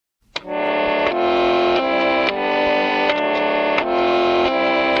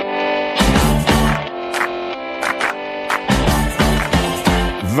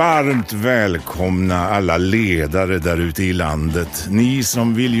Varmt välkomna alla ledare där ute i landet, ni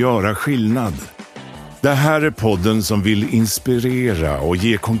som vill göra skillnad. Det här är podden som vill inspirera och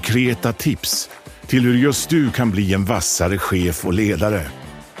ge konkreta tips till hur just du kan bli en vassare chef och ledare.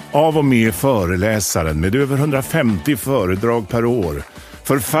 Av och med föreläsaren med över 150 föredrag per år,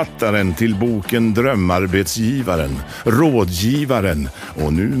 författaren till boken Drömarbetsgivaren, rådgivaren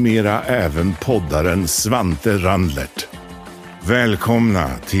och numera även poddaren Svante Randlert. Välkomna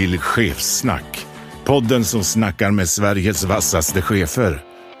till Chefssnack, podden som snackar med Sveriges vassaste chefer.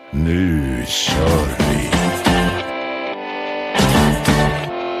 Nu kör vi!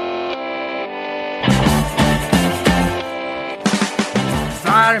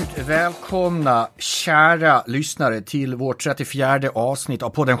 Varmt välkomna kära lyssnare till vårt 34:e avsnitt av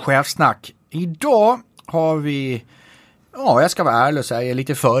podden Chefssnack. Idag har vi, jag ska vara ärlig och säga,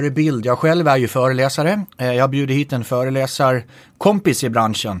 lite förebild. Jag själv är ju föreläsare. Jag bjuder hit en föreläsarkompis i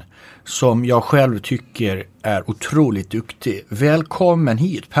branschen som jag själv tycker är otroligt duktig. Välkommen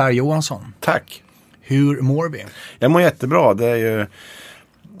hit, Per Johansson. Tack. Hur mår vi? Jag mår jättebra. Det är ju,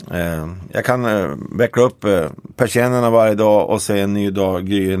 jag kan väcka upp persiennerna varje dag och se en ny dag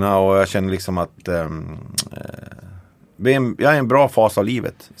gryna, och jag känner liksom att jag är i en bra fas av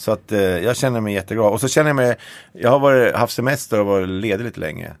livet. Så att jag känner mig jätteglad. Och så känner jag mig, jag har haft semester och varit ledig lite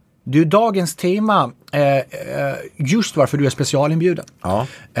länge. Du, dagens tema just varför du är specialinbjuden. Ja.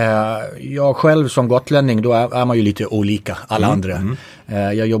 Jag själv som gotlänning, då är man ju lite olika alla andra.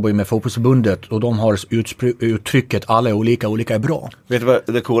 Jag jobbar ju med Fotbollsförbundet och de har uttrycket alla är olika är bra. Vet du vad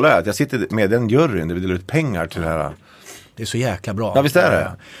det coola är? Att jag sitter med den juryn där vi delar ut pengar till det här. Det är så jäkla bra. Ja, visst är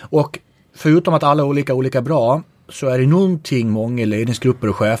det. Och förutom att alla är olika bra, så är det någonting många ledningsgrupper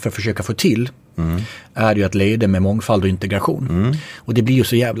och chefer försöker få till. Är ju att leda med mångfald och integration. Och det blir ju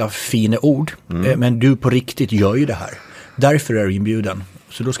så jävla fina ord. Men du på riktigt gör ju det här. Därför är du inbjuden.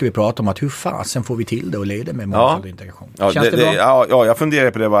 Så då ska vi prata om att hur fasen får vi till det och leda med mångfald och integration. Ja, Känns det bra? Ja, jag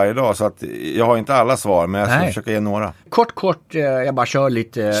funderar på det varje dag, så att jag har inte alla svar, men jag ska försöka ge några. Kort, jag bara kör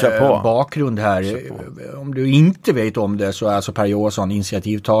lite bakgrund här. Om du inte vet om det, så är alltså Per Johansson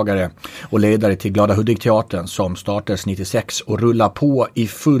initiativtagare och ledare till Glada Hudik-teatern som startades 96 och rullar på i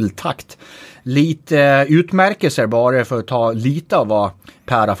full takt. Lite utmärkelser bara för att ta lite av vad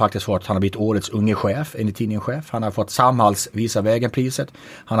Per har faktiskt fått. Han har blivit årets unge chef, enligt tidningen Chef. Han har fått Samhalls Visa vägen-priset.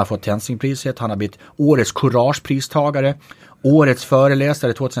 Han har fått Tensing-priset. Han har blivit årets couragepristagare. Årets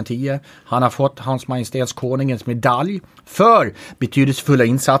föreläsare 2010. Han har fått Hans Majestäts Konungens medalj för betydelsefulla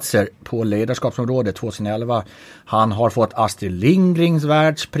insatser på ledarskapsområdet 2011. Han har fått Astrid Lindgrens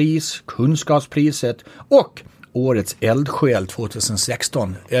världspris, Kunskapspriset och årets eldsjäl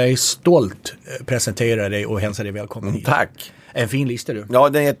 2016. Jag är stolt att presentera dig och hälsa dig välkommen hit. Tack. En fin lista du. Ja,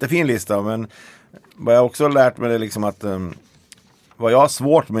 det är en jättefin lista, men vad jag också har lärt mig är liksom att vad jag har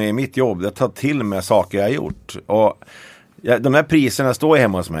svårt med i mitt jobb, det är att ta till med saker jag har gjort. Och de här priserna står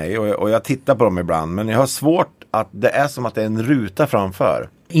hemma hos mig och jag tittar på dem ibland, men jag har svårt att det är som att det är en ruta framför.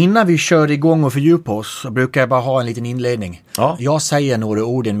 Innan vi kör igång och fördjupar oss så brukar jag bara ha en liten inledning. Ja. Jag säger några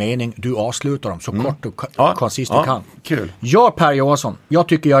ord i en mening, du avslutar dem så kort och koncist du kan. Kul. Jag, Per Johansson, jag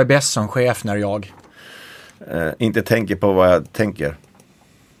tycker jag är bäst som chef när jag inte tänker på vad jag tänker.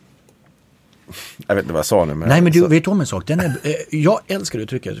 Jag vet inte vad jag sa nu. Men nej, men du vet om en sak. Jag älskar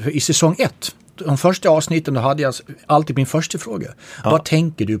uttrycket. För i säsong 1, de första avsnitten, då hade jag alltid min första fråga. Ja. Vad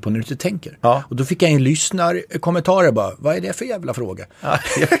tänker du på när du inte tänker? Ja. Och då fick jag en lyssnarkommentarer bara. Vad är det för jävla fråga? Ja.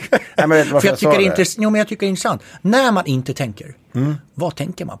 Nej, men för jag tycker det är intressant. När man inte tänker, vad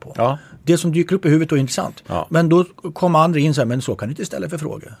tänker man på? Ja. Det som dyker upp i huvudet är intressant. Ja. Men då kommer andra in så här, men så kan du inte ställa för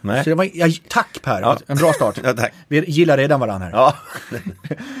frågor. Nej. Så det var, tack Per, ja. En bra start. Ja, tack. Vi gillar redan varandra här. Ja.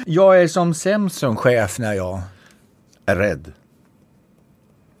 Jag är som sämst som chef när jag är rädd.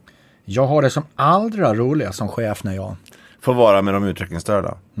 Jag har det som allra roligast som chef när jag får vara med de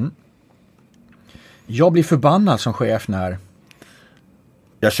utvecklingsstörda. Jag blir förbannad som chef när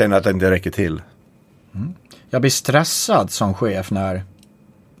jag känner att det inte räcker till. Jag blir stressad som chef när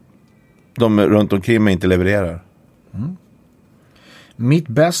de runt omkring mig inte levererar. Mitt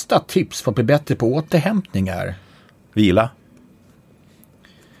bästa tips för att bli bättre på återhämtning är vila.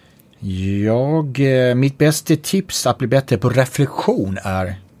 Mitt bästa tips att bli bättre på reflektion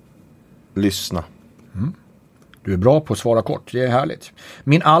är lyssna. Du är bra på att svara kort, det är härligt.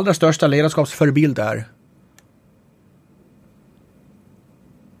 Min allra största ledarskapsförebild är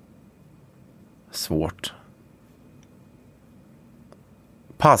svårt.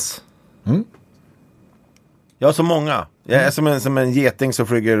 Pass. Jag har så många. Jag är som en geting som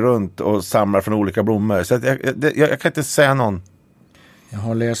flyger runt och samlar från olika blommor. Så att jag kan inte säga någon. Jag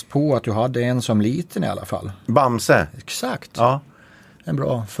har läst på att du hade en som liten i alla fall. Bamse. Exakt. Ja. en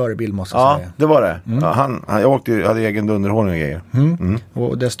bra förebild måste jag säga. Ja, det var det. Han hade egen underhållning och grejer.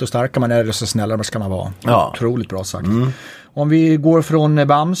 Och desto starkare man är, desto snällare ska man vara. Ja. Otroligt bra sagt. Om vi går från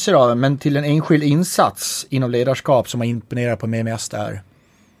Bamse då, men till en enskild insats inom ledarskap som har imponerat på mig mest är?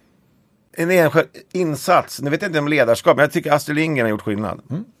 En enskild insats, nu vet jag inte om ledarskap, men jag tycker Astrid Lindgren har gjort skillnad.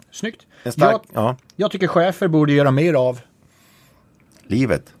 Snyggt. Jag tycker chefer borde göra mer av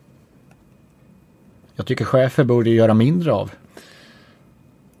livet. Jag tycker chefer borde göra mindre av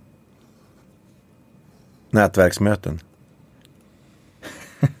nätverksmöten.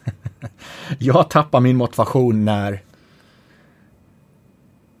 Jag tappar min motivation när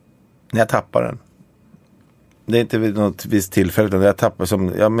jag tappar den. Det är inte vid något visst tillfälle, utan jag tappar som,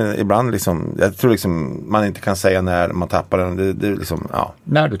 men ibland liksom, jag tror liksom man inte kan säga när man tappar den. Det är liksom,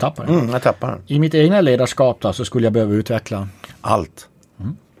 När du tappar den? Jag tappar den. I mitt egna ledarskap då, så skulle jag behöva utveckla allt.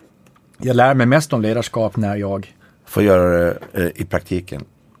 Jag lär mig mest om ledarskap när jag får göra det i praktiken.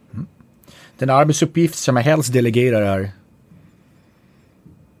 Den arbetsuppgift som jag helst delegerar är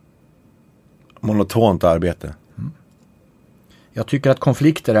monotont arbete. Jag tycker att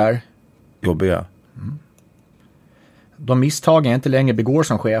konflikter är jobbiga. De misstag jag inte längre begår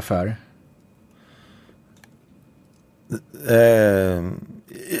som chef här.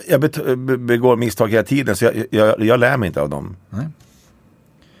 Jag begår misstag hela tiden, så jag lär mig inte av dem. Nej.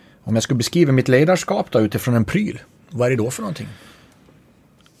 Om jag skulle beskriva mitt ledarskap då utifrån en pryl, vad är det då för någonting?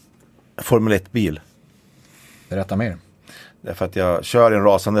 Formel 1-bil. Berätta mer. Därför att jag kör i en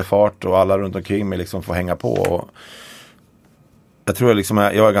rasande fart och alla runt omkring mig liksom får hänga på. Och jag tror liksom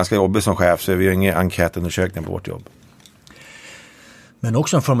jag är ganska jobbig som chef, så vi har ingen enkätundersökning på vårt jobb. Men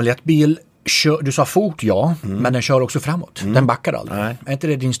också en Formel 1-bil, du sa fort men den kör också framåt. Den backar aldrig. Nej. Är inte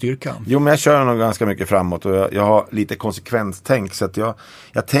det din styrka? Jo, men jag kör nog ganska mycket framåt och jag har lite konsekvenstänk, så att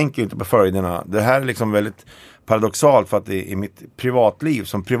jag tänker inte på följderna. Det här är liksom väldigt paradoxalt, för att i mitt privatliv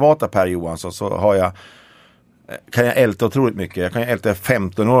som privata Per Johansson så kan jag älta otroligt mycket. Jag kan älta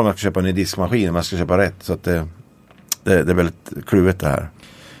 15 år om jag ska köpa en ny diskmaskin, om jag ska köpa rätt. Så att det är väldigt kluvet det här.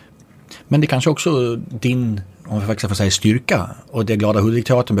 Men det kanske också din, om jag faktiskt får säga, styrka, och det Glada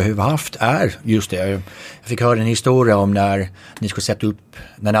Hudik-teatern behöver haft är just det. Jag fick höra en historia om när ni skulle sätta upp,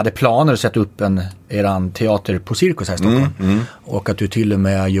 när ni hade planer att sätta upp eran teater på Cirkus här i Stockholm. Och att du till och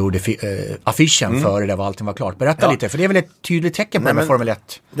med gjorde affischen före det, allting var klart. Berätta lite, för det är väl ett tydligt tecken på med Formel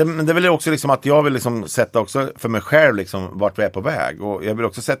 1. Det är väl också liksom att jag vill liksom sätta också för mig själv liksom vart vi är på väg. Och jag vill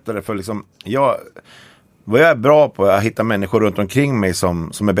också sätta det för liksom, vad jag är bra på är att hitta människor runt omkring mig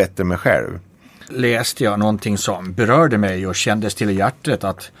som är bättre än mig själv. Läste jag någonting som berörde mig och kändes till i hjärtat,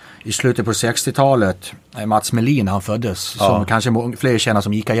 att i slutet på 60-talet, Mats Melin, han föddes, som kanske fler känner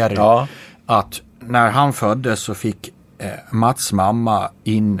som Ica Jerry, att när han föddes så fick Mats mamma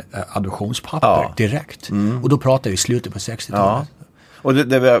in adoptionspapper direkt. Och då pratar vi i slutet på 60-talet. Och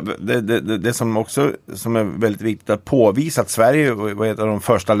det som också som är väldigt viktigt att påvisa, att Sverige var ett av de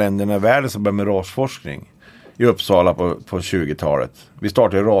första länderna i världen som började med rasforskning i Uppsala på 20-talet. Vi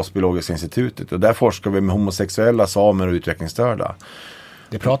startade Rasbiologiska institutet och där forskar vi med homosexuella, samer och utvecklingsstörda.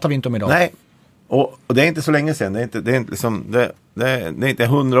 Det pratar vi inte om idag. Nej, och det är inte så länge sedan. Det är inte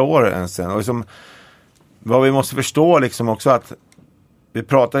 100 år ens sedan. Och liksom, vad vi måste förstå liksom också, att vi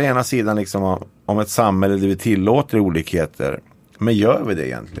pratar å ena sidan liksom om ett samhälle där vi tillåter olikheter. Men gör vi det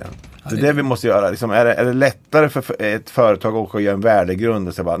egentligen? Det är det vi måste göra. Liksom, är det lättare för ett företag att göra en värdegrund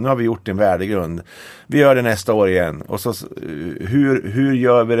och säga bara, nu har vi gjort en värdegrund. Vi gör det nästa år igen. Och så hur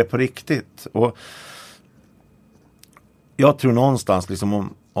gör vi det på riktigt? Och jag tror någonstans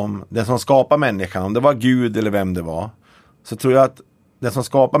liksom om den som skapar människan, om det var Gud eller vem det var, så tror jag att den som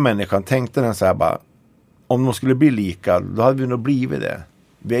skapar människan tänkte den så här bara, om de skulle bli lika, då hade vi nog blivit det.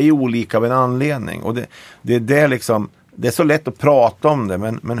 Vi är ju olika av en anledning. Och det är det liksom. Det är så lätt att prata om det,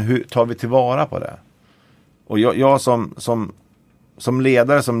 men hur tar vi tillvara på det? Och jag som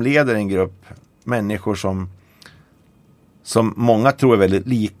ledare som leder en grupp människor som många tror är väldigt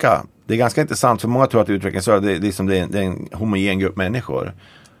lika. Det är ganska intressant, för många tror att utvecklingsstörda det är en homogen grupp människor.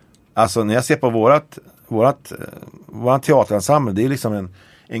 Alltså när jag ser på våran teaterensemble, det är liksom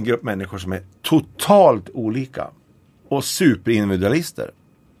en grupp människor som är totalt olika och superindividualister.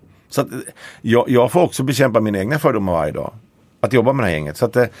 Så att jag får också bekämpa mina egna fördomar varje dag. Att jobba med det här gänget. Så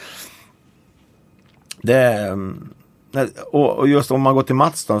att och just om man går till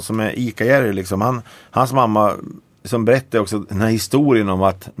Mats då, som är Ica Jerry liksom, hans mamma som berättade också den här historien om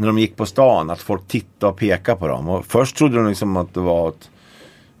att när de gick på stan, att folk tittade och pekade på dem. Och först trodde de liksom att det var åt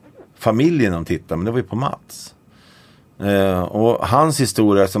familjen de tittade, men det var ju på Mats. Och hans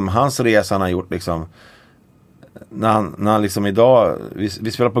historia, som hans resa han har gjort liksom, när han liksom idag,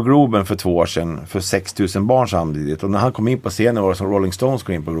 vi spelade på Globen för 2 år sedan för 6 000 barn samtidigt, och när han kom in på scenen var det som Rolling Stones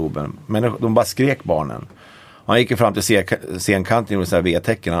kom in på Globen, men de bara skrek barnen. Han gick fram till scenkanten och så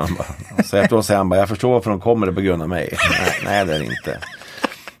V-tecken, han bara, så då säger han bara, jag förstår varför de kommer det på grund av mig. Nej, det är inte.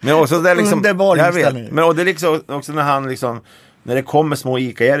 Men också det är liksom, jag vet, men och det är liksom också när han liksom, när det kommer små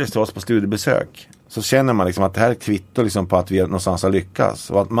ICA-eris till oss på studiebesök, så känner man liksom att det här är ett kvitto liksom på att vi någonstans har lyckats.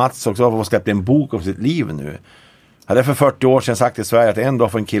 Och att Mats också har släppt en bok om sitt liv nu. Jag hade för 40 år sedan sagt i Sverige att en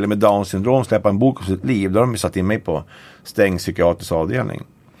dag får en kille med Down-syndrom släppa en bok om sitt liv. Då har de ju satt in mig på stängd psykiatrisk avdelning.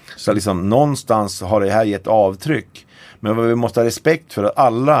 Så liksom någonstans har det här gett avtryck. Men vi måste ha respekt för att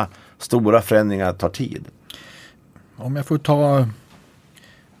alla stora förändringar tar tid. Om jag får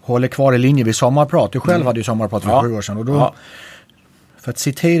håller kvar i linje vid sommarprat. Du själv hade ju sommarprat för 7 år sedan. Och då, för att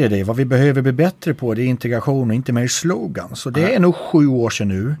citera dig, vad vi behöver bli bättre på, det är integration och inte mer slogan. Så det är nog 7 år sedan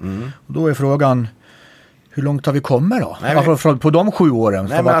nu. Och då är frågan, hur långt har vi kommit då? Nej, på de 7 åren,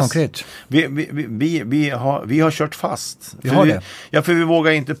 för att vara konkret. Vi har kört fast. För vi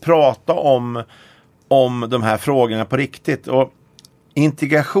vågar inte prata om de här frågorna på riktigt. Och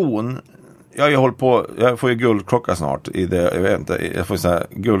integration, jag får ju guldklocka snart i det, jag vet inte, jag får så här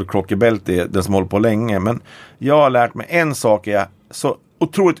guldklockebälte, den som håller på länge, men jag har lärt mig en sak jag är så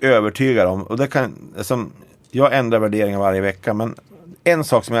otroligt övertygad om, och det kan, som jag ändrar värderingar varje vecka, men en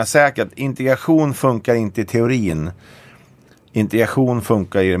sak som jag är säker, att integration funkar inte i teorin. Integration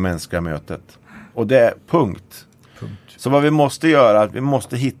funkar i det mänskliga mötet. Och det är punkt. Så vad vi måste göra, att vi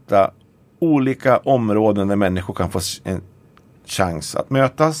måste hitta olika områden där människor kan få en chans att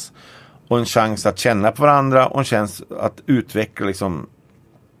mötas, och en chans att känna på varandra, och en chans att utveckla liksom,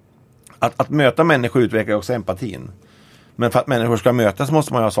 att möta människor utvecklar också empatin. Men för att människor ska mötas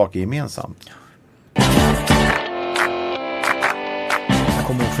måste man ha saker gemensamt. Jag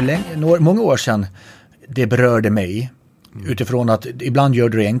kommer ihåg för många år sedan, det berörde mig utifrån att ibland gör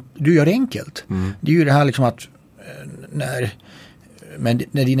du gör det enkelt. Det är ju det här liksom att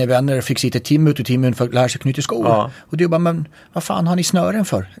när dina vänner fick sitta timme ut och timme för att lära sig knyta skor. Ja. Och du bara, men vad fan har ni snören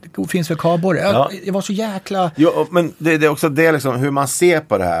för? Det finns väl kabor? Det var så jäkla... Jo, men det är också det liksom, hur man ser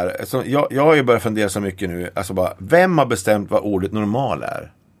på det här. Alltså, jag har ju börjat fundera så mycket nu. Alltså bara, vem har bestämt vad ordet normal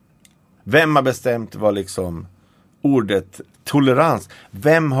är? Vem har bestämt vad liksom ordet tolerans?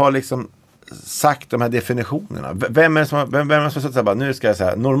 Vem har liksom sagt de här definitionerna? Vem är det som sagt bara, nu ska jag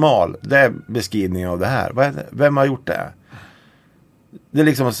säga normal, det är beskrivningen av det här. Vem har gjort det? Det är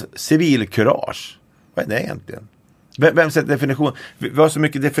liksom civilkurage. Vad är det egentligen? Vem sätter definition? Vi har så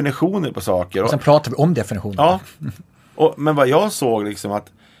mycket definitioner på saker. Och sen pratar vi om definitioner. Ja. Men vad jag såg liksom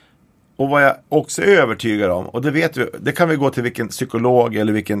att, och vad jag också är övertygad om, och det vet vi, det kan vi gå till vilken psykolog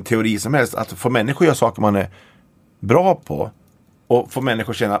eller vilken teori som helst, att få människor göra saker man är bra på och få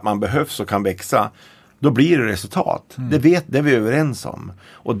människor känna att man behövs och kan växa, då blir det resultat. Det är vi överens om.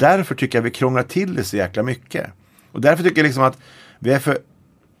 Och därför tycker jag vi krånglar till det så jäkla mycket. Och därför tycker jag liksom att vi är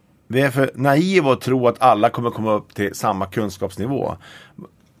för naiva att tro att alla kommer komma upp till samma kunskapsnivå.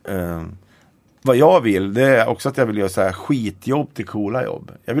 Vad jag vill, det är också att jag vill göra så här skitjobb till coola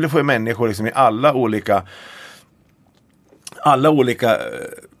jobb. Jag vill få människor liksom i alla olika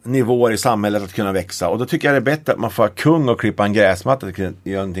nivåer i samhället att kunna växa. Och då tycker jag det är bättre att man får kung och klippa en gräsmatta att kunna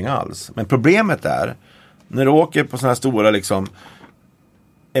göra någonting alls. Men problemet är, när du åker på sådana här stora liksom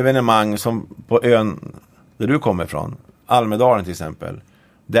evenemang som på ön där du kommer ifrån, Almedalen till exempel,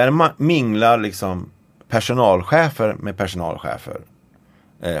 där minglar liksom personalchefer med personalchefer.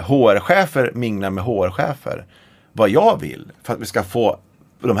 HR-chefer minglar med HR-chefer. Vad jag vill, för att vi ska få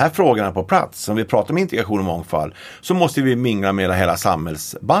de här frågorna på plats, som vi pratar om integration och mångfald, så måste vi mingla med hela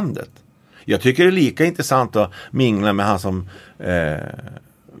samhällsbandet. Jag tycker det är lika intressant att mingla med han som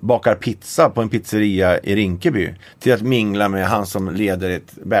bakar pizza på en pizzeria i Rinkeby, till att mingla med han som leder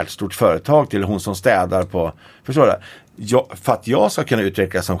ett världsstort företag, till hon som städar på, förstår du? För att jag ska kunna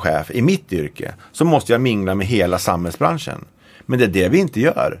utvecklas som chef i mitt yrke, så måste jag mingla med hela samhällsbranschen. Men det är det vi inte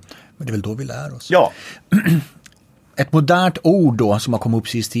gör. Men det är väl då vi lär oss. Ja. Ett modernt ord då som har kommit upp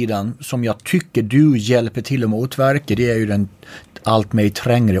sist tiden, som jag tycker du hjälper till att motverka, det är ju den allt mer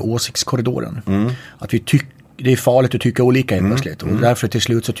trängre åsiktskorridoren. Att det är farligt att tycka olika helt plötsligt. Och därför till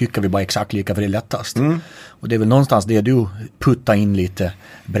slut så tycker vi bara exakt lika, för det är lättast. Och det är väl någonstans det du puttar in lite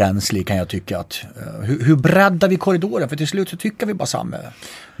bränsle, kan jag tycka. Att, hur breddar vi korridoren? För till slut så tycker vi bara samma.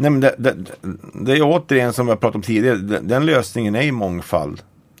 Nej, men det är återigen som jag pratade om tidigare. Den lösningen är i mångfald.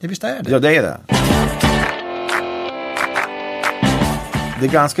 Ja, visst är det. Ja, det är det. Det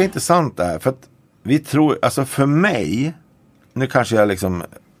är ganska intressant det här. För att vi tror, alltså för mig, nu kanske jag liksom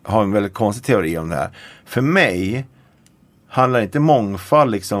har en väldigt konstig teori om det här. För mig handlar inte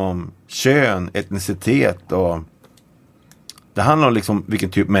mångfald liksom om kön, etnicitet och det handlar om liksom vilken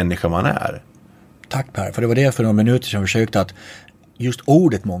typ människa man är. Tack Per, för det var det för några minuter sedan jag försökte att just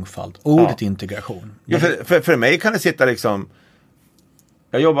ordet mångfald, ordet integration. Ja, för mig kan det sitta liksom,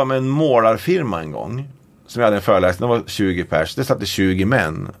 jag jobbade med en målarfirma en gång som jag hade en föreläsning, det var 20 pers, det satt det 20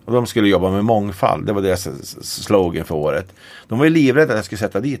 män och de skulle jobba med mångfald, det var deras slogan för året. De var ju livrädda att jag skulle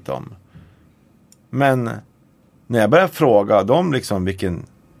sätta dit dem. Men när jag började fråga dem liksom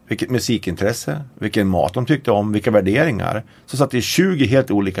vilket musikintresse, vilken mat de tyckte om, vilka värderingar, så satt det 20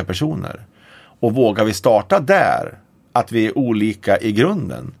 helt olika personer. Och vågar vi starta där, att vi är olika i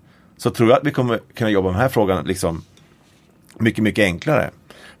grunden, så tror jag att vi kommer kunna jobba med den här frågan liksom mycket, mycket enklare.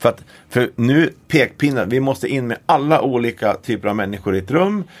 För nu pekpinnen, vi måste in med alla olika typer av människor i ett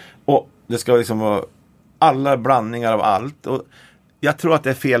rum och det ska liksom vara alla blandningar av allt. Och jag tror att det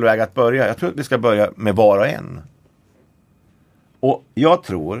är fel väg att börja. Jag tror att vi ska börja med var och en. Och jag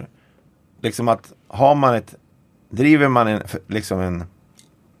tror liksom att driver man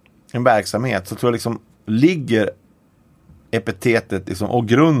en verksamhet, så tror jag liksom ligger epitetet liksom, och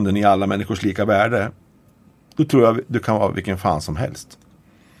grunden i alla människors lika värde. Då tror jag du kan vara vilken fan som helst.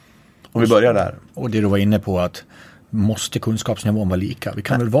 Om vi börjar där. Och det du var inne på, att måste kunskapsnivån vara lika? Vi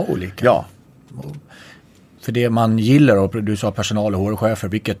kan väl vara olika? Ja. För det man gillar, och du sa personal och HR-chefer,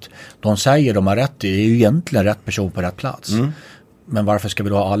 vilket de säger de har rätt i, är ju egentligen rätt person på rätt plats. Mm. Men varför ska vi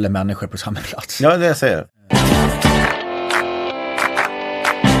då ha alla människor på samma plats? Ja, det är det jag säger.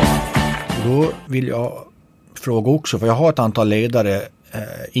 Då vill jag fråga också, för jag har ett antal ledare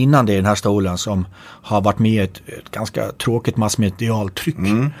innan det i den här stolen som har varit med i ett ganska tråkigt massmedialt tryck.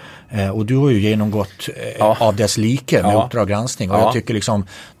 Och du har ju genomgått av dess like med Uppdrag granskning. Och jag tycker liksom,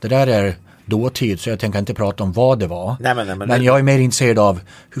 det där är dåtid, så jag tänker inte prata om vad det var. Men jag är mer intresserad av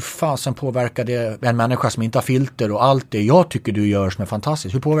hur fasen påverkar det en människa som inte har filter och allt det jag tycker du gör som är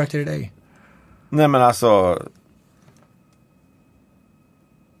fantastiskt. Hur påverkar det dig? Nej, men alltså,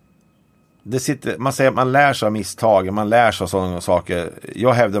 man säger att man lär sig av misstag, man lär sig av sådana saker.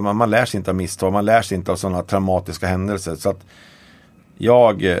 Jag hävdar att man lär sig inte av misstag, man lär sig inte av sådana traumatiska händelser. Så att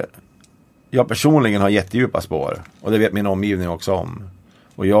jag personligen har jättedjupa spår, och det vet min omgivning också om.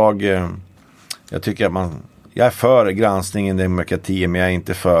 Och jag tycker att jag är för granskningen, demokrati, men jag är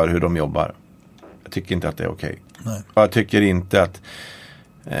inte för hur de jobbar. Jag tycker inte att det är okej. Och jag tycker inte att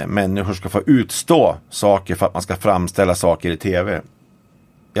människor ska få utstå saker för att man ska framställa saker i tv.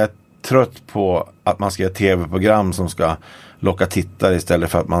 Jag är trött på att man ska göra tv-program som ska locka tittare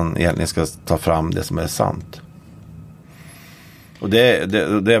istället för att man egentligen ska ta fram det som är sant. Och det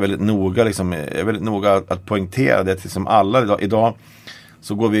är väldigt noga liksom, jag är väldigt noga att poängtera det till som alla idag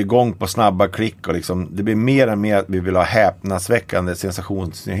så går vi igång på snabba klick och liksom, det blir mer och mer att vi vill ha häpnadsväckande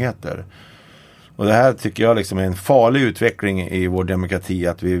sensationsnyheter. Och det här tycker jag liksom är en farlig utveckling i vår demokrati,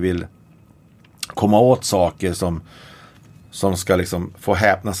 att vi vill komma åt saker som ska liksom få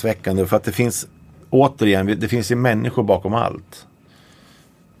häpnadsväckande, för att det finns, återigen, det finns ju människor bakom allt.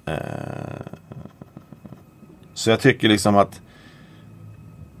 Så jag tycker liksom att,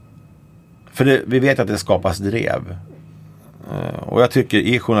 för vi vet att det skapas drev. Och jag tycker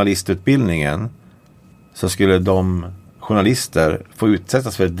i journalistutbildningen så skulle de journalister få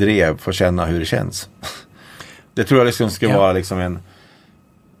utsättas för ett drev för att känna hur det känns. Det tror jag liksom ska vara liksom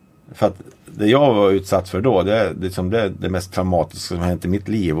för att det jag var utsatt för då, det är det mest traumatiska som har hänt i mitt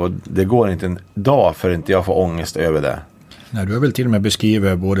liv, och det går inte en dag för inte jag får ångest över det. Nej, du har väl till och med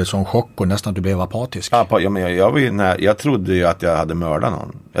beskrivit både som chock och nästan att du blev apatisk. Ja, men jag trodde ju att jag hade mördat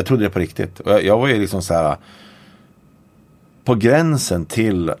någon. Jag trodde det på riktigt. Och jag var ju liksom så här på gränsen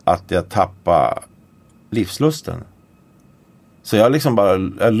till att jag tappade livslusten. Så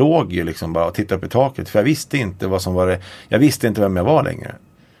jag låg ju liksom bara och tittade upp i taket, för jag visste inte vad som var det. Jag visste inte vem jag var längre.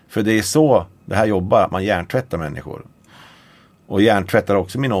 För det är så det här jobbar, att man hjärntvättar människor. Och hjärntvättar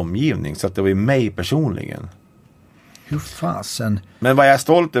också min omgivning, så att det var ju mig personligen. Hur fasen? Men vad jag är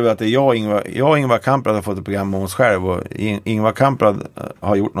stolt över att jag och Ingvar Kamprad har fått ett program om oss själv, och Ingvar Kamprad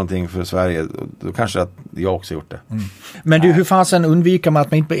har gjort någonting för Sverige, då kanske att jag också gjort det. Mm. Men du, hur fasen undviker man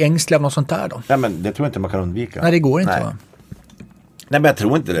att man inte blir ängslig av något sånt där då? Nej, men det tror jag inte man kan undvika. Nej, det går inte. Va? Nej, men jag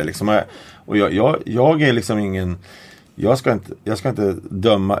tror inte det liksom. Och jag är liksom ingen, jag ska inte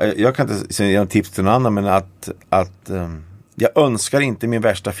döma, jag kan inte säga tips till någon annan, men att jag önskar inte min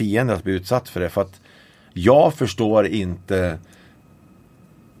värsta fiende att bli utsatt för det, för att jag förstår inte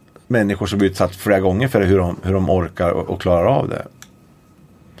människor som blir utsatt flera gånger för det, hur de orkar och klarar av det.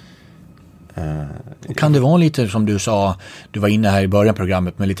 Och kan det vara lite som du sa, du var inne här i början av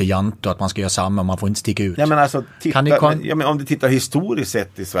programmet med lite jant och att man ska göra samma, man får inte sticka ut. Ja, men alltså, om du tittar historiskt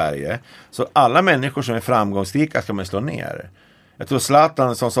sett i Sverige, så alla människor som är framgångsrika ska man slå ner. Jag tror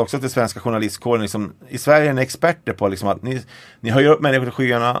Zlatan, som sa också till svenska journalistkåren, liksom, i Sverige är ni experter på liksom, att ni höjer upp människor till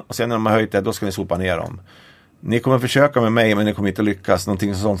skyarna och sen när de har höjt det, då ska ni sopa ner dem. Ni kommer försöka med mig, men ni kommer inte lyckas,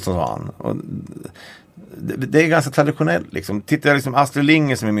 någonting sånt som han. Och det är ganska traditionellt liksom. Tittar jag liksom Astrid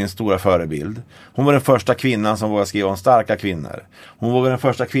Lindgren som är min stora förebild. Hon var den första kvinnan som vågade skriva om starka kvinnor. Hon var den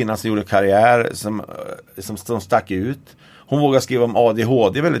första kvinnan som gjorde karriär som stack ut. Hon vågade skriva om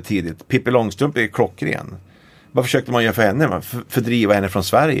ADHD väldigt tidigt. Pippi Långstrump är klockren. Vad försökte man göra för henne? Man fördriva henne från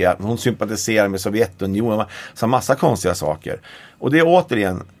Sverige. Hon sympatiserar med Sovjetunionen. Så massa konstiga saker. Och det är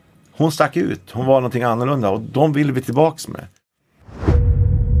återigen, hon stack ut. Hon var någonting annorlunda och de vill vi tillbaks med.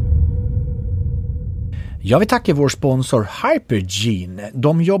 Jag vill tacka vår sponsor Hypergene.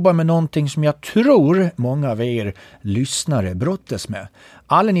 De jobbar med någonting som jag tror många av er lyssnare brottas med.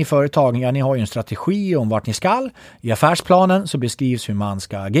 Alla ni företagen, ja, ni har ju en strategi om vart ni ska. I affärsplanen så beskrivs hur man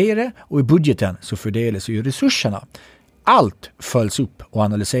ska agera och i budgeten så fördelas ju resurserna. Allt följs upp och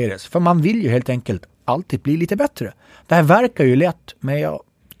analyseras för man vill ju helt enkelt alltid bli lite bättre. Det här verkar ju lätt, men jag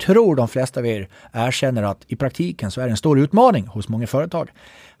tror de flesta av er erkänner att i praktiken så är det en stor utmaning hos många företag.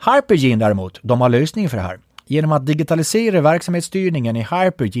 Hypergene däremot, de har lösningen för det här. Genom att digitalisera verksamhetsstyrningen i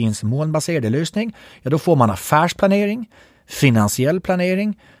Hypergenes molnbaserade lösning, ja, då får man affärsplanering, finansiell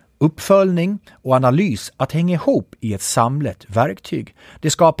planering, uppföljning och analys att hänga ihop i ett samlat verktyg. Det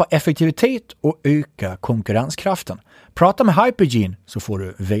skapar effektivitet och ökar konkurrenskraften. Prata med Hypergene så får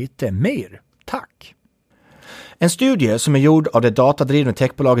du veta mer. Tack! En studie som är gjord av det datadrivna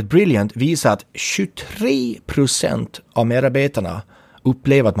techbolaget Brilliant visar att 23% av medarbetarna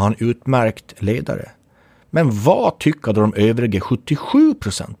upplever att man har en utmärkt ledare. Men vad tycker de övriga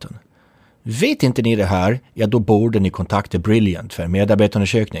 77%? Vet inte ni det här? Ja, då borde ni kontakta Brilliant för en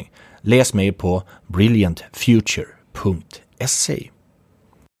medarbetarundersökning. Läs mer på brilliantfuture.se.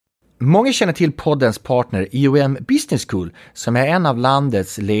 Många känner till poddens partner IOM Business School som är en av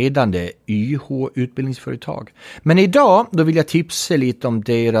landets ledande YH-utbildningsföretag. Men idag då vill jag tipsa lite om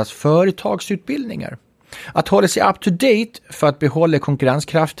deras företagsutbildningar. Att hålla sig up to date för att behålla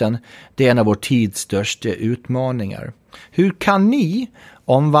konkurrenskraften, det är en av vår tids största utmaningar. Hur kan ni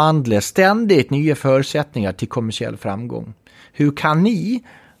omvandla ständigt nya förutsättningar till kommersiell framgång? Hur kan ni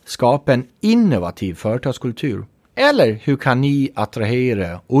skapa en innovativ företagskultur? Eller hur kan ni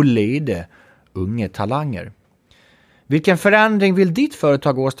attrahera och leda unga talanger? Vilken förändring vill ditt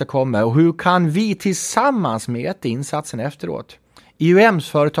företag åstadkomma och hur kan vi tillsammans mäta insatsen efteråt? IOMs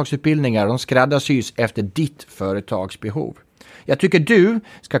företagsutbildningar, de skräddarsys efter ditt företags behov. Jag tycker du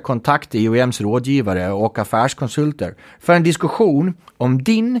ska kontakta IOMs rådgivare och affärskonsulter för en diskussion om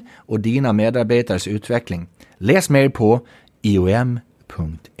din och dina medarbetares utveckling. Läs mer på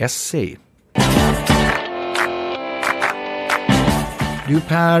iom.se. Du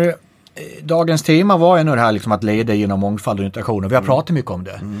Per, dagens tema var ju det här liksom att leda genom mångfald och integration och vi har pratat mycket om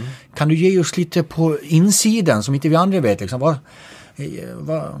det. Kan du ge oss lite på insidan som inte vi andra vet liksom,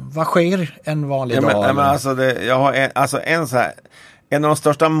 vad sker en vanlig dag? Men alltså jag har en av de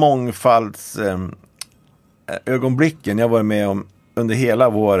största ögonblicken jag varit med om under hela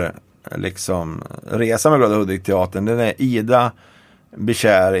vår liksom resa med Glada Hudik-teatern. Den är Ida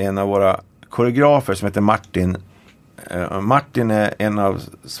Bekär, en av våra koreografer som heter Martin. Martin är en av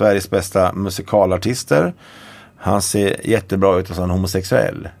Sveriges bästa musikalartister. Han ser jättebra ut och så är han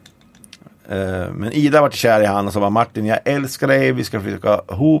homosexuell. Men Ida var kär i han och sa bara, Martin, jag älskar dig, vi ska flytta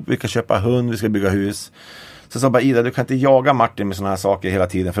ihop, vi ska köpa hund, vi ska bygga hus. Så sa bara, Ida, du kan inte jaga Martin med såna här saker hela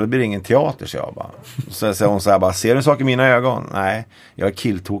tiden för det blir ingen teater, så jag bara. Så säger hon så här bara, ser du saker i mina ögon? Nej, jag är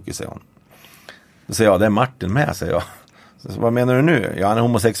killtokig, säger hon. Så säger jag, det är Martin med, säger jag. Så vad menar du nu? Ja, han är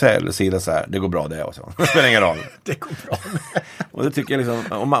homosexuell, Sida så här, det går bra det, och så. Det spelar ingen roll. Det går bra. Och det tycker jag liksom,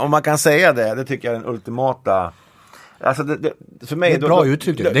 om man kan säga det tycker jag är den ultimata. Alltså för mig, det är bra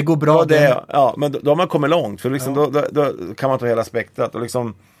uttryck det går bra det. Ja, men då har man kommit långt för liksom, då kan man ta hela spektrat och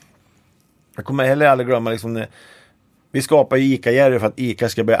liksom, jag kommer heller aldrig glömma liksom, vi skapar ju ICA Jerry för att ICA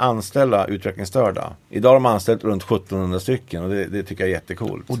ska börja anställa utvecklingsstörda. Idag har de anställt runt 1700 stycken och det tycker jag är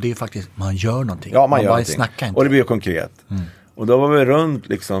jättekul. Och det är faktiskt, man gör någonting. Ja, man gör bara någonting. Snackar inte. Och det blir ju konkret. Och då var vi runt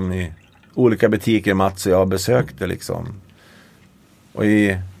liksom i olika butiker Mats och jag besökte liksom. Och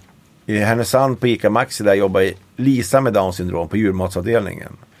i Härnösand på ICA Maxi där jobbar Lisa med Down syndrom på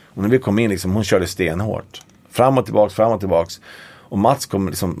djurmatsavdelningen. Och när vi kom in liksom, hon körde stenhårt. Fram och tillbaks. Och Mats kom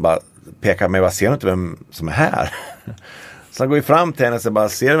liksom bara peka med, vad ser du inte vem som är här? Så han går ju fram till henne och så bara,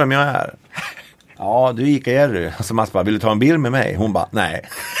 ser du vem jag är? Ja, du är ICA Jerry. Och så Mats bara, vill du ta en bild med mig? Hon bara, nej.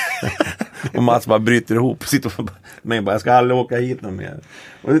 Och Mats bara bryter ihop. Sitter och men bara, jag ska aldrig åka hit någon mer.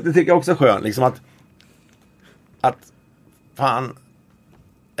 Och det tycker jag också är skönt. Liksom att fan,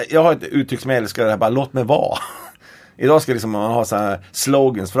 jag har ett uttryck som jag älskar, det här, bara låt mig vara. Idag ska liksom man ha så här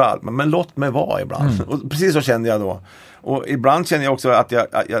slogans för allt, men låt mig vara ibland. Och precis så kände jag då. Och ibland känner jag också att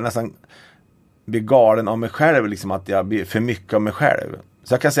jag nästan blir galen av mig själv, liksom att jag blir för mycket av mig själv.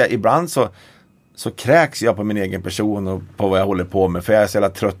 Så jag kan säga, ibland så kräks jag på min egen person och på vad jag håller på med, för jag är så jävla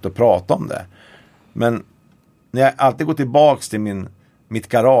trött att prata om det. Men när jag alltid går tillbaks till mitt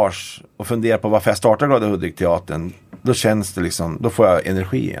garage och funderar på varför jag startade Glada Hudik-teatern, då känns det liksom, då får jag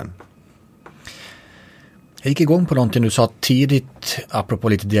energi igen. Jag gick igång på någonting du sa tidigt, apropå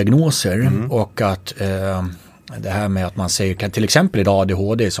lite diagnoser, och att det här med att man säger till exempel idag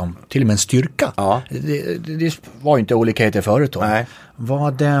ADHD som till och med en styrka. Ja. Det var ju inte olikheter förut då. Nej.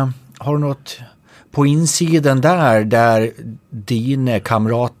 Har du något på insidan där dina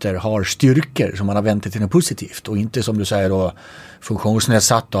kamrater har styrkor som man har vänt till något positivt och inte som du säger då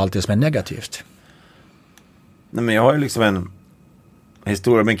funktionsnedsatt och allt det som är negativt? Nej, men jag har ju liksom en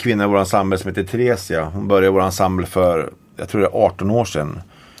historia med en kvinna i vår ensemble som heter Theresia. Hon började i vår ensemble för, jag tror det är 18 år sedan.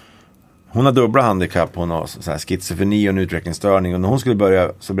 Hon har dubbla handikapp, hon har så här schizofreni och en utvecklingsstörning, och när hon skulle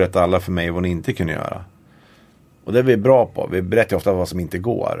börja så berättade alla för mig vad hon inte kunde göra. Och det är vi bra på, vi berättar ofta vad som inte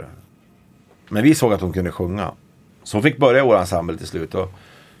går. Men vi såg att hon kunde sjunga. Så hon fick börja i vår ensemble till slut, och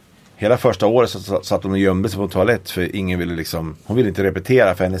hela första året så satt hon och gömde sig på en toalett för ingen ville liksom, hon ville inte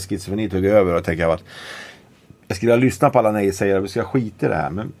repetera för hennes schizofreni tog över, och tänkte att jag skulle lyssna på alla nej-sägare, vi ska skita i det här.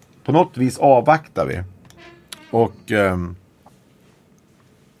 Men på något vis avvaktar vi. Och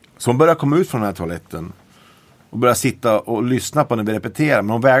så hon började komma ut från den här toaletten och började sitta och lyssna på när vi repeterar, men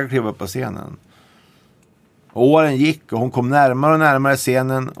hon vägrade kliva upp på scenen. Och åren gick och hon kom närmare och närmare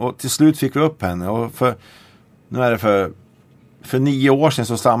scenen, och till slut fick vi upp henne. Och nu är det för 9 år sedan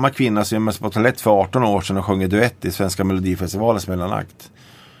så samma kvinna som gömde sig på toalett för 18 år sedan och sjöng duett i Svenska Melodifestivalens mellanakt.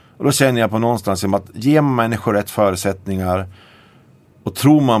 Och då känner jag på någonstans som att ger man människor rätt förutsättningar och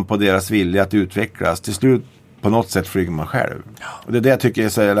tror man på deras vilja att utvecklas, till slut på något sätt flyger man själv. Ja. Och det är det jag tycker är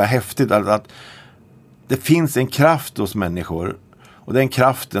så jävla häftigt, att det finns en kraft hos människor, och den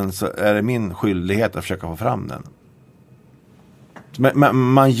kraften så är det min skyldighet att försöka få fram den. Men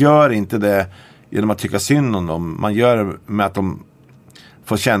man gör inte det genom att tycka synd om dem. Man gör det med att de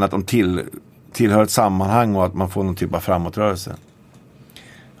får känna att de tillhör ett sammanhang och att man får någon typ av framåtrörelse.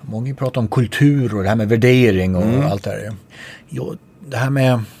 Många pratar om kultur och det här med värdering och allt det här. Jo, det här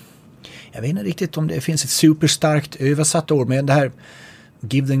med, jag vet inte riktigt om det finns ett superstarkt översatt ord, men det här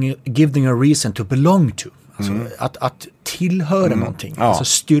giving a reason to belong to. Alltså att tillhöra någonting. Ja. Alltså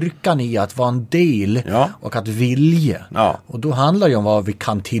styrkan i att vara en del och att vilja. Ja. Och då handlar det om vad vi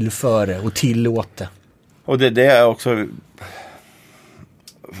kan tillföra och tillåta. Och det är också,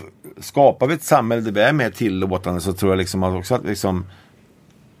 skapar vi ett samhälle där vi är mer tillåtande, så tror jag liksom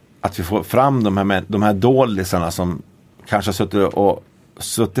att vi får fram de här dålisarna som kanske har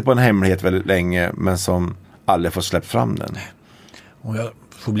suttit på en hemlighet väldigt länge, men som aldrig får släppt fram den. Och jag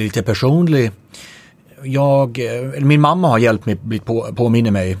får bli lite personlig. Min mamma har hjälpt mig,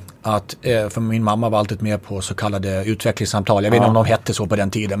 påminner mig att, för min mamma var alltid med på så kallade utvecklingssamtal. Jag vet inte om de hette så på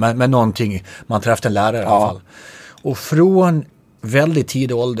den tiden, men någonting, man träffade en lärare i alla fall. Och från väldigt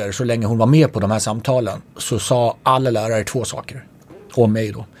tidig ålder, så länge hon var med på de här samtalen, så sa alla lärare 2 saker om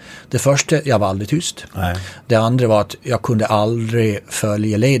mig då. Det första, jag var aldrig tyst. Nej. Det andra var att jag kunde aldrig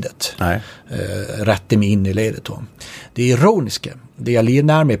följa ledet. Rätta mig in i ledet då. Det ironiska, det jag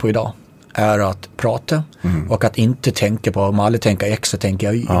lirar mig på idag, är att prata och att inte tänka på, om alla tänker X så tänker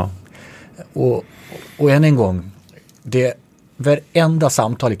jag Y. Ja. Och än en gång, det varenda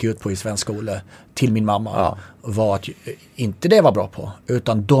samtal gick ut på i svensk skola till min mamma var att inte det var bra på,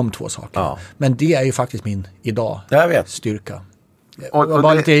 utan de 2 sakerna. Ja. Men det är ju faktiskt min idag styrka. Och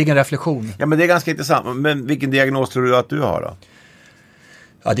bara lite egen reflektion. Ja, men det är ganska intressant. Men vilken diagnos tror du att du har då?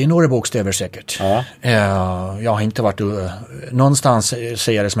 Ja, det är några bokstäver säkert. Ja. Jag har inte varit någonstans,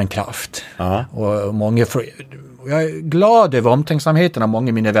 ser jag det som en kraft. Ja. Och jag är glad över omtänksamheten av många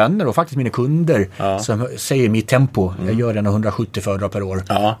av mina vänner och faktiskt mina kunder som säger mitt tempo. Jag gör en 170 föredrag per år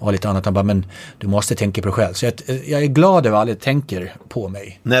och lite annat. Men du måste tänka på dig själv. Så jag är glad över att alla tänker på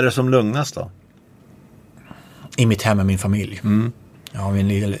mig. När är det som lugnast då? I mitt hem med min familj. Jag har en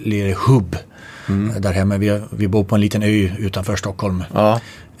liten hubb där hemma. Vi bor på en liten ö utanför Stockholm. Ja.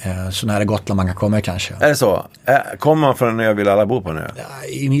 Så nära Gotland man kan komma kanske. Är det så? Kommer man från en ö vill alla bo på en ö?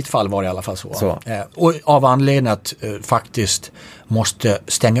 I mitt fall var det i alla fall så. Och av anledning att faktiskt måste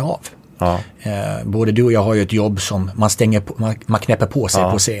stänga av. Ja. Både du och jag har ju ett jobb som man stänger på, man knäpper på sig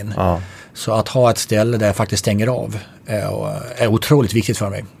på scen. Ja. Så att ha ett ställe där jag faktiskt stänger av är otroligt viktigt för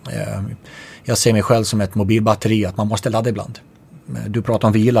mig. Jag ser mig själv som ett mobilbatteri, att man måste ladda ibland. Du pratar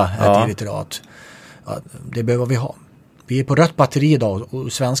om vila här tidigt idag, att det behöver vi ha. Vi är på rött batteri idag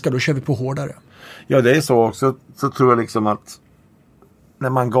och svenskar, då kör vi på hårdare. Ja, det är så också. Så tror jag liksom att när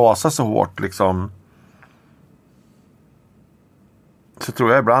man gasar så hårt liksom, så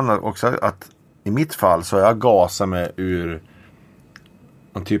tror jag ibland också att i mitt fall så har jag gasat mig ur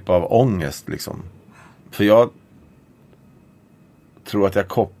en typ av ångest liksom. För jag tror att jag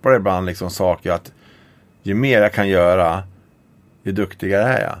kopplar ibland liksom saker, att ju mer jag kan göra, ju duktigare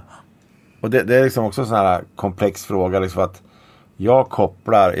är jag. Och det är liksom också en sån här komplex fråga liksom, att jag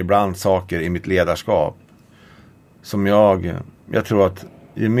kopplar ibland saker i mitt ledarskap som jag tror att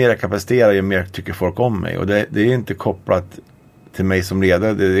ju mer jag kan prestera, ju mer tycker folk om mig. Och det är inte kopplat till mig som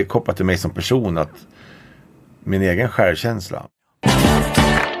ledare, det är kopplat till mig som person, att min egen självkänsla.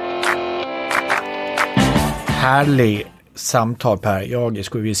 Härlig samtal, Per. Jag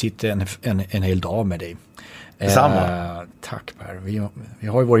skulle vilja sitta en hel dag med dig. Tack, Per. Vi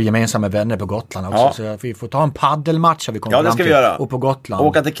har ju våra gemensamma vänner på Gotland också, så vi får ta en paddelmatch. Vi kommer det ska vi göra. Och på Gotland.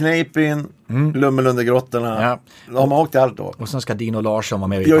 Åka till Kneippin, Lummelundegrottorna. Ja. De har åkt till allt då. Och sen ska Dino Larsson vara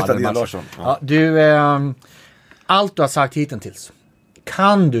med i paddelmatchen. Allt du har sagt hittills,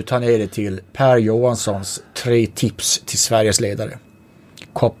 kan du ta ner det till Per Johanssons 3 tips till Sveriges ledare?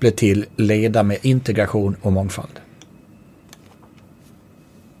 Kopplat till leda med integration och mångfald.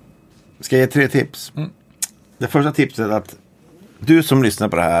 Ska jag ge 3 tips? Det första tipset är att du som lyssnar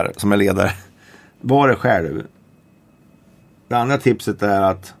på det här, som är ledare, var det själv. Det andra tipset är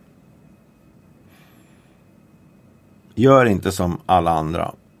att gör inte som alla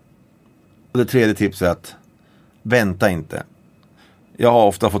andra. Och det tredje tipset är att vänta inte. Jag har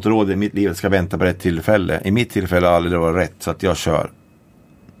ofta fått råd i mitt liv att ska vänta på rätt tillfälle. I mitt tillfälle har aldrig varit rätt, så att jag kör.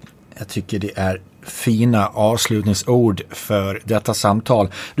 Jag tycker det är fina avslutningsord för detta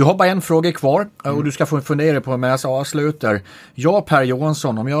samtal. Du har bara en fråga kvar och du ska få fundera på medan jag avslutar. Jag, Per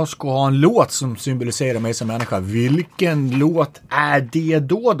Johansson, om jag ska ha en låt som symboliserar mig som människa, vilken låt är det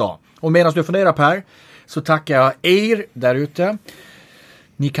då? Och medan du funderar, Per, så tackar jag er där ute.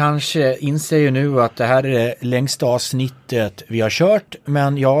 Ni kanske inser ju nu att det här är det längsta avsnittet vi har kört,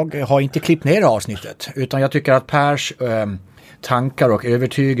 men jag har inte klippt ner avsnittet, utan jag tycker att Pers tankar och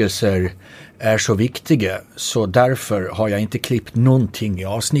övertygelser är så viktiga, så därför har jag inte klippt någonting i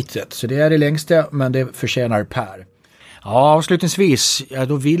avsnittet. Så det är det längsta, men det förtjänar Per. Ja, avslutningsvis,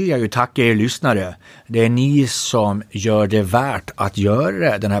 då vill jag ju tacka er lyssnare. Det är ni som gör det värt att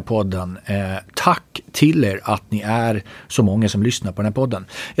göra den här podden. Tack till er att ni är så många som lyssnar på den här podden.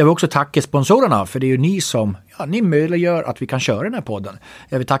 Jag vill också tacka sponsorerna, för det är ju ni som ni möjliggör att vi kan köra den här podden.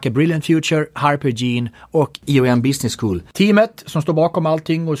 Jag vill tacka Brilliant Future, Harper Jean och IOM Business School. Teamet som står bakom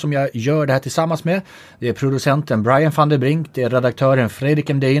allting och som jag gör det här tillsammans med, det är producenten Brian van der Brink, det är redaktören Fredrik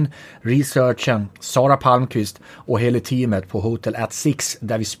Emdin, researchen Sara Palmqvist och hela teamet på Hotel at Six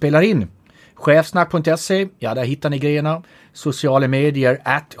där vi spelar in. Chefsnack.se, där hittar ni grejerna. Sociala medier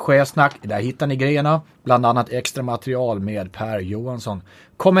 @chefsnack, där hittar ni grejerna. Bland annat extra material med Per Johansson.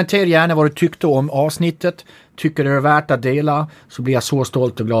 Kommentera gärna vad du tyckte om avsnittet. Tycker det är värt att dela, så blir jag så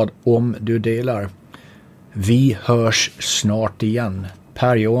stolt och glad om du delar. Vi hörs snart igen.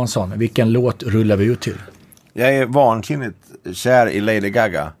 Per Johansson, vilken låt rullar vi ut till? Jag är vansinnigt kär i Lady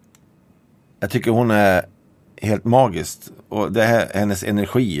Gaga. Jag tycker hon är helt magiskt. Och det är hennes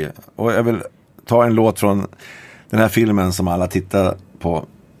energi. Och jag vill ta en låt från den här filmen som alla tittar på.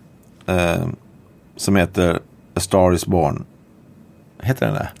 Som heter A Star is Born. Heter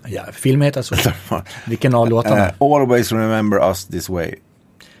den där? Ja, filmen heter så. Vilken av låtarna? Always remember us this way.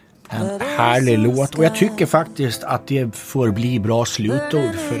 En härlig låt. Och jag tycker faktiskt att det får bli bra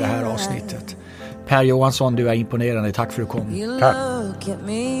slutord för det här avsnittet. Per Johansson, du är imponerande. Tack för att du kom. Tack.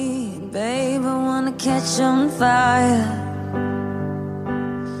 Babe, I wanna catch on fire.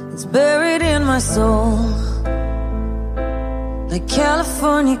 It's buried in my soul, like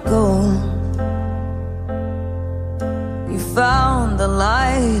California gold. You found the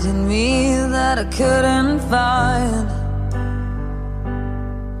light in me that I couldn't find.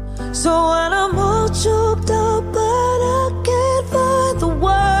 So when I'm all choked up but I can't find the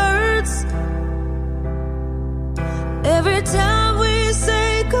words, every time we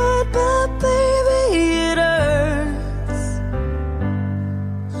say goodbye, baby, it hurts.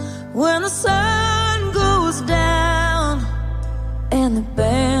 When the sun goes down and the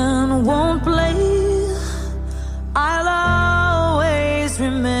band won't play, I'll always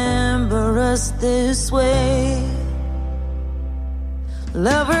remember us this way.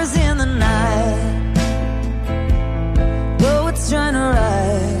 Lovers in the night, poets trying to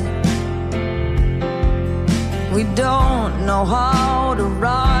write know how to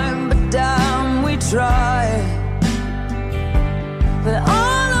rhyme, but damn, we try. But